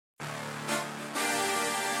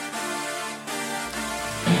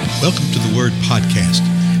Welcome to the Word Podcast.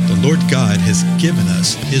 The Lord God has given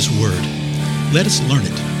us His Word. Let us learn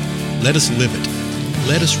it. Let us live it.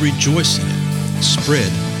 Let us rejoice in it.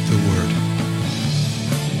 Spread the Word.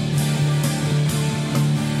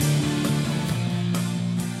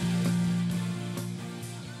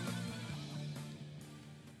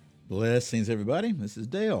 Blessings, everybody. This is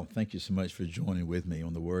Dale. Thank you so much for joining with me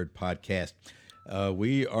on the Word Podcast.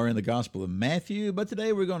 We are in the Gospel of Matthew, but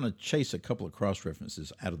today we're going to chase a couple of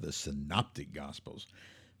cross-references out of the Synoptic Gospels.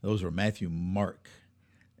 Those are Matthew, Mark,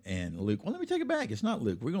 and Luke. Well, let me take it back. It's not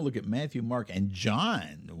Luke. We're going to look at Matthew, Mark, and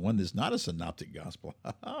John, the one that's not a Synoptic Gospel.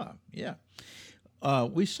 Yeah.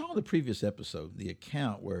 We saw in the previous episode the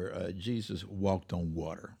account where Jesus walked on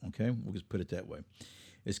water. Okay, we'll just put it that way.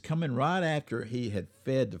 It's coming right after he had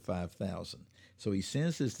fed the 5,000. So he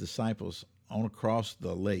sends his disciples on across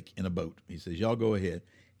the lake in a boat. He says, y'all go ahead.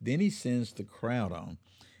 Then he sends the crowd on,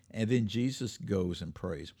 and then Jesus goes and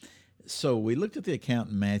prays. So we looked at the account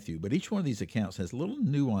in Matthew, but each one of these accounts has little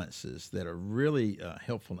nuances that are really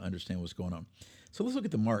helpful to understand what's going on. So let's look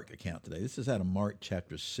at the Mark account today. This is out of Mark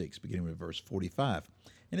chapter 6, beginning with verse 45.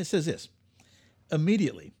 And it says this: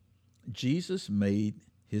 Immediately, Jesus made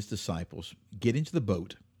his disciples get into the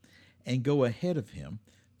boat and go ahead of him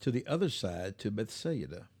to the other side to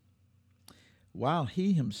Bethsaida, while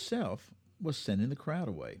he himself was sending the crowd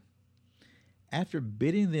away. After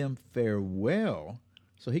bidding them farewell,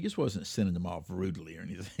 so he just wasn't sending them off rudely or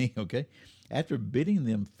anything, okay? After bidding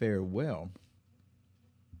them farewell,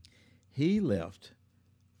 he left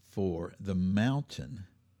for the mountain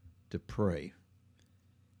to pray,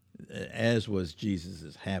 as was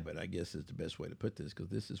Jesus' habit, I guess is the best way to put this, because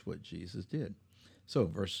this is what Jesus did. So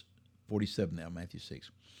verse 47 now, Matthew 6.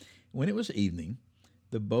 When it was evening,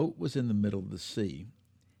 the boat was in the middle of the sea,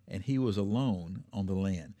 and he was alone on the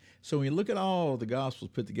land. So when you look at all the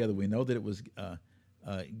Gospels put together, we know that it was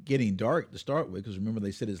getting dark to start with, because remember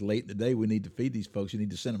they said it's late in the day, we need to feed these folks, you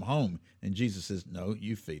need to send them home. And Jesus says, no,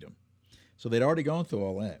 you feed them. So they'd already gone through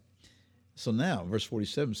all that. So now, verse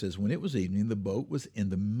 47 says, when it was evening, the boat was in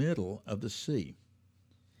the middle of the sea,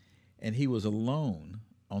 and he was alone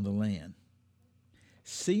on the land.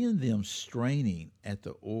 Seeing them straining at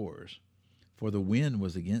the oars, for the wind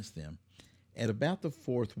was against them, at about the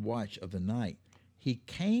fourth watch of the night, he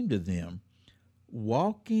came to them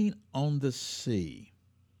walking on the sea,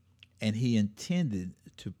 and he intended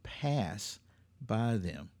to pass by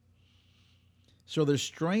them. So they're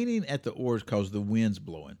straining at the oars because the wind's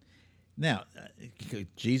blowing. Now,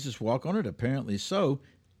 could Jesus walk on it? Apparently so.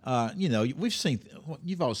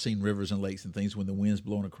 You've all seen rivers and lakes and things when the wind's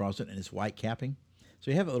blowing across it and it's white capping.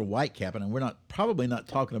 So you have a little white capping, and we're probably not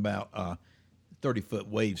talking about 30-foot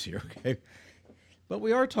waves here, okay? But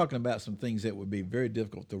we are talking about some things that would be very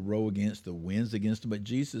difficult to row against, the winds against them, but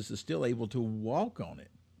Jesus is still able to walk on it,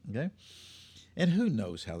 okay? And who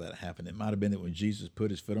knows how that happened? It might have been that when Jesus put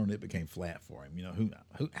his foot on it, it became flat for him.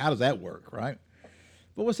 How does that work, right?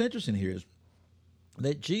 But what's interesting here is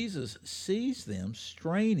that Jesus sees them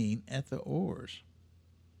straining at the oars.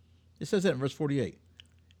 It says that in verse 48.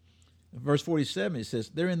 In verse 47, it says,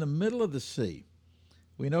 they're in the middle of the sea.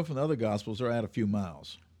 We know from the other Gospels they're out a few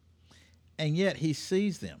miles. And yet he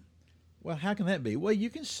sees them. Well, how can that be? Well, you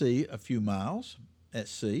can see a few miles at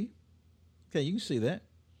sea. Okay, you can see that.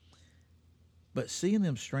 But seeing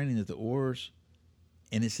them straining at the oars,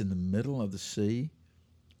 and it's in the middle of the sea,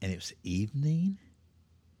 and it's evening,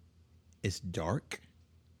 it's dark.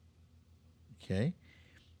 Okay.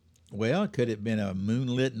 Well, could it have been a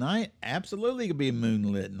moonlit night? Absolutely, it could be a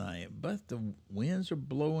moonlit night. But the winds are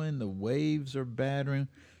blowing, the waves are battering.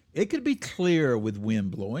 It could be clear with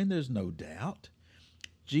wind blowing, there's no doubt.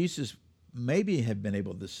 Jesus maybe had been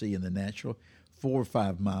able to see in the natural 4 or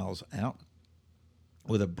 5 miles out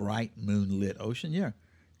with a bright moonlit ocean. Yeah,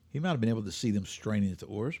 he might have been able to see them straining at the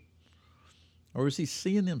oars. Or is he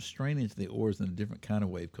seeing them straining at the oars in a different kind of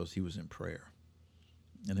way because he was in prayer?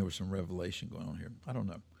 And there was some revelation going on here. I don't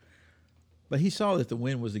know. But he saw that the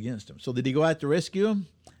wind was against him. So did he go out to rescue him?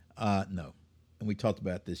 No. And we talked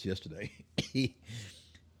about this yesterday.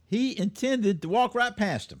 He intended to walk right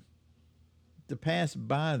past them, to pass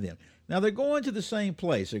by them. Now, they're going to the same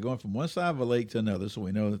place. They're going from one side of a lake to another, so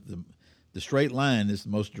we know that the straight line is the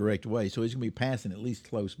most direct way. So he's going to be passing at least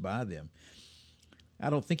close by them. I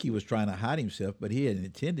don't think he was trying to hide himself, but he had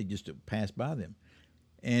intended just to pass by them.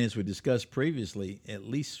 And as we discussed previously, at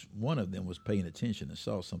least one of them was paying attention and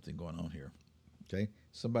saw something going on here. Okay?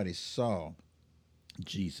 Somebody saw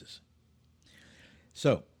Jesus.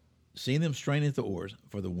 So, seeing them straining at the oars,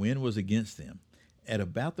 for the wind was against them, at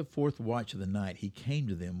about the fourth watch of the night, he came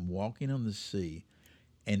to them walking on the sea,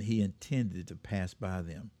 and he intended to pass by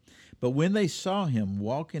them. But when they saw him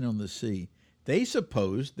walking on the sea, they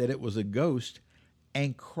supposed that it was a ghost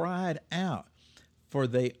and cried out, for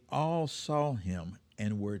they all saw him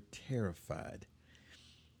and were terrified.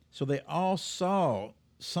 So they all saw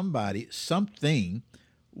something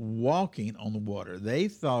walking on the water. They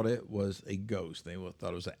thought it was a ghost. They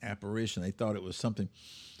thought it was an apparition. They thought it was something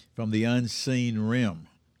from the unseen realm.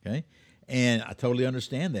 Okay? And I totally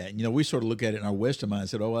understand that. You know, we sort of look at it in our Western mind and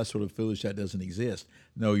said, oh, that's sort of foolish. That doesn't exist.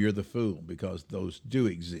 No, you're the fool, because those do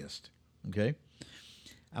exist. Okay?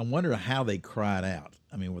 I wonder how they cried out.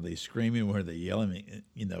 I mean, were they screaming? Were they yelling?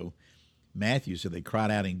 You know, Matthew said they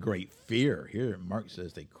cried out in great fear. Here, Mark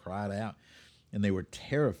says they cried out and they were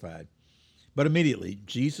terrified. But immediately,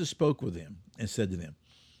 Jesus spoke with them and said to them,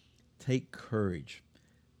 "Take courage,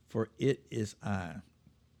 for it is I.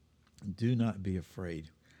 Do not be afraid."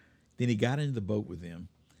 Then he got into the boat with them,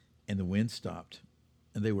 and the wind stopped,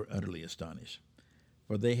 and they were utterly astonished,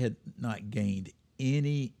 for they had not gained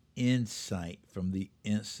any insight from the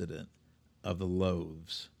incident of the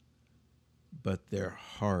loaves, but their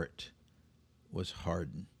heart was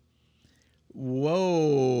hardened.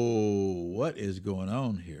 Whoa, what is going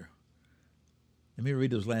on here? Let me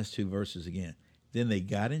read those last two verses again. Then they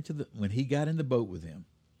got when he got in the boat with them,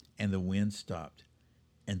 and the wind stopped,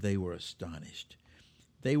 and they were astonished.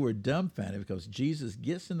 They were dumbfounded because Jesus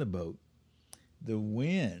gets in the boat, the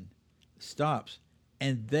wind stops,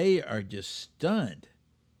 and they are just stunned.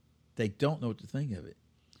 They don't know what to think of it.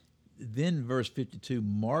 Then verse 52,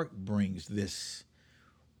 Mark brings this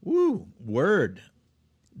word.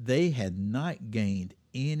 They had not gained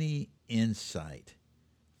any insight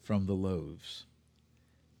from the loaves,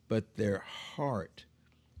 but their heart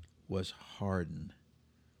was hardened.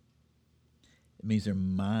 It means their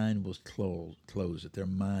mind was closed, that their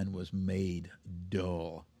mind was made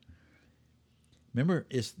dull. Remember,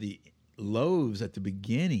 it's the loaves at the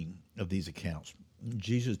beginning of these accounts.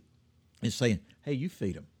 Jesus is saying, hey, you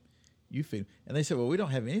feed them. You feed them. And they said, well, we don't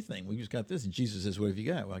have anything. We just got this. And Jesus says, what have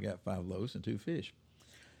you got? Well, I got 5 loaves and 2 fish.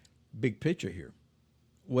 Big picture here.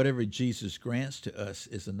 Whatever Jesus grants to us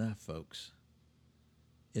is enough, folks.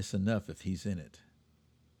 It's enough if he's in it.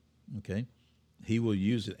 Okay? He will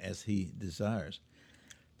use it as he desires.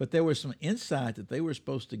 But there was some insight that they were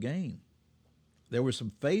supposed to gain. There was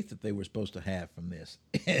some faith that they were supposed to have from this.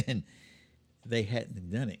 And they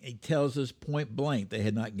hadn't done it. It tells us point blank they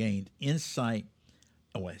had not gained insight.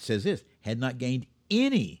 Oh, it says this, had not gained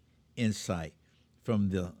any insight from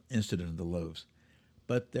the incident of the loaves.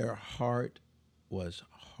 But their heart was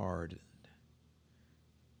hardened.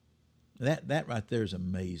 That right there is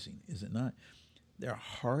amazing, is it not? Their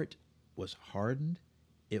heart was hardened.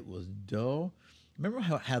 It was dull. Remember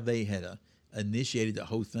how they had initiated the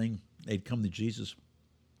whole thing? They'd come to Jesus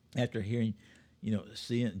after hearing,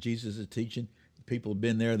 seeing Jesus is teaching. People have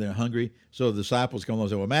been there. They're hungry. So the disciples come along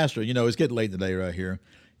and say, well, Master, it's getting late today right here.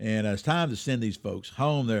 And it's time to send these folks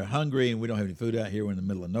home. They're hungry, and we don't have any food out here. We're in the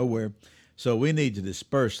middle of nowhere. So we need to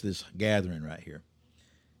disperse this gathering right here.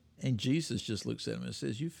 And Jesus just looks at them and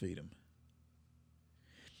says, you feed them.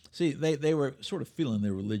 See, they were sort of feeling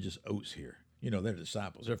their religious oats here. They're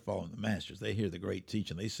disciples. They're following the masters. They hear the great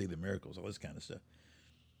teaching. They see the miracles, all this kind of stuff.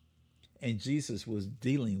 And Jesus was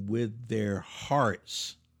dealing with their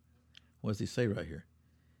hearts. What does he say right here?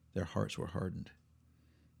 Their hearts were hardened.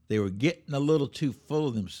 They were getting a little too full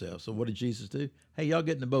of themselves. So what did Jesus do? Hey, y'all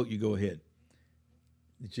get in the boat. You go ahead.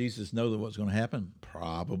 Did Jesus know that what's going to happen?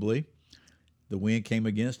 Probably. The wind came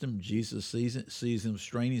against him. Jesus sees it, sees them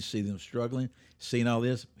straining, sees them struggling, seeing all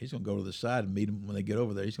this. He's going to go to the side and meet them when they get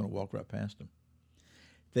over there. He's going to walk right past them.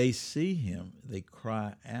 They see him. They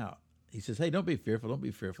cry out. He says, hey, don't be fearful. Don't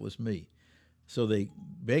be fearful. It's me. So they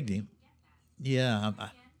begged him. Yeah,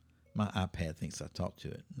 my iPad thinks I talked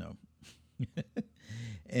to it. No.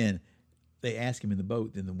 And they ask him in the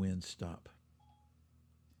boat, then the wind stopped.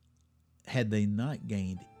 Had they not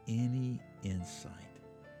gained any insight?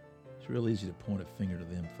 It's real easy to point a finger to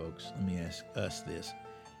them, folks. Let me ask us this.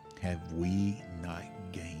 Have we not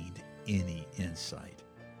gained any insight?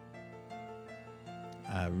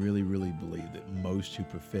 I really, really believe that most who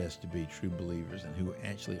profess to be true believers and who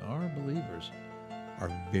actually are believers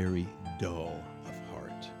are very dull of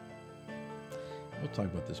heart. We'll talk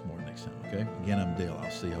about this more next time, okay? Again, I'm Dale.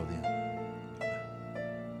 I'll see y'all then.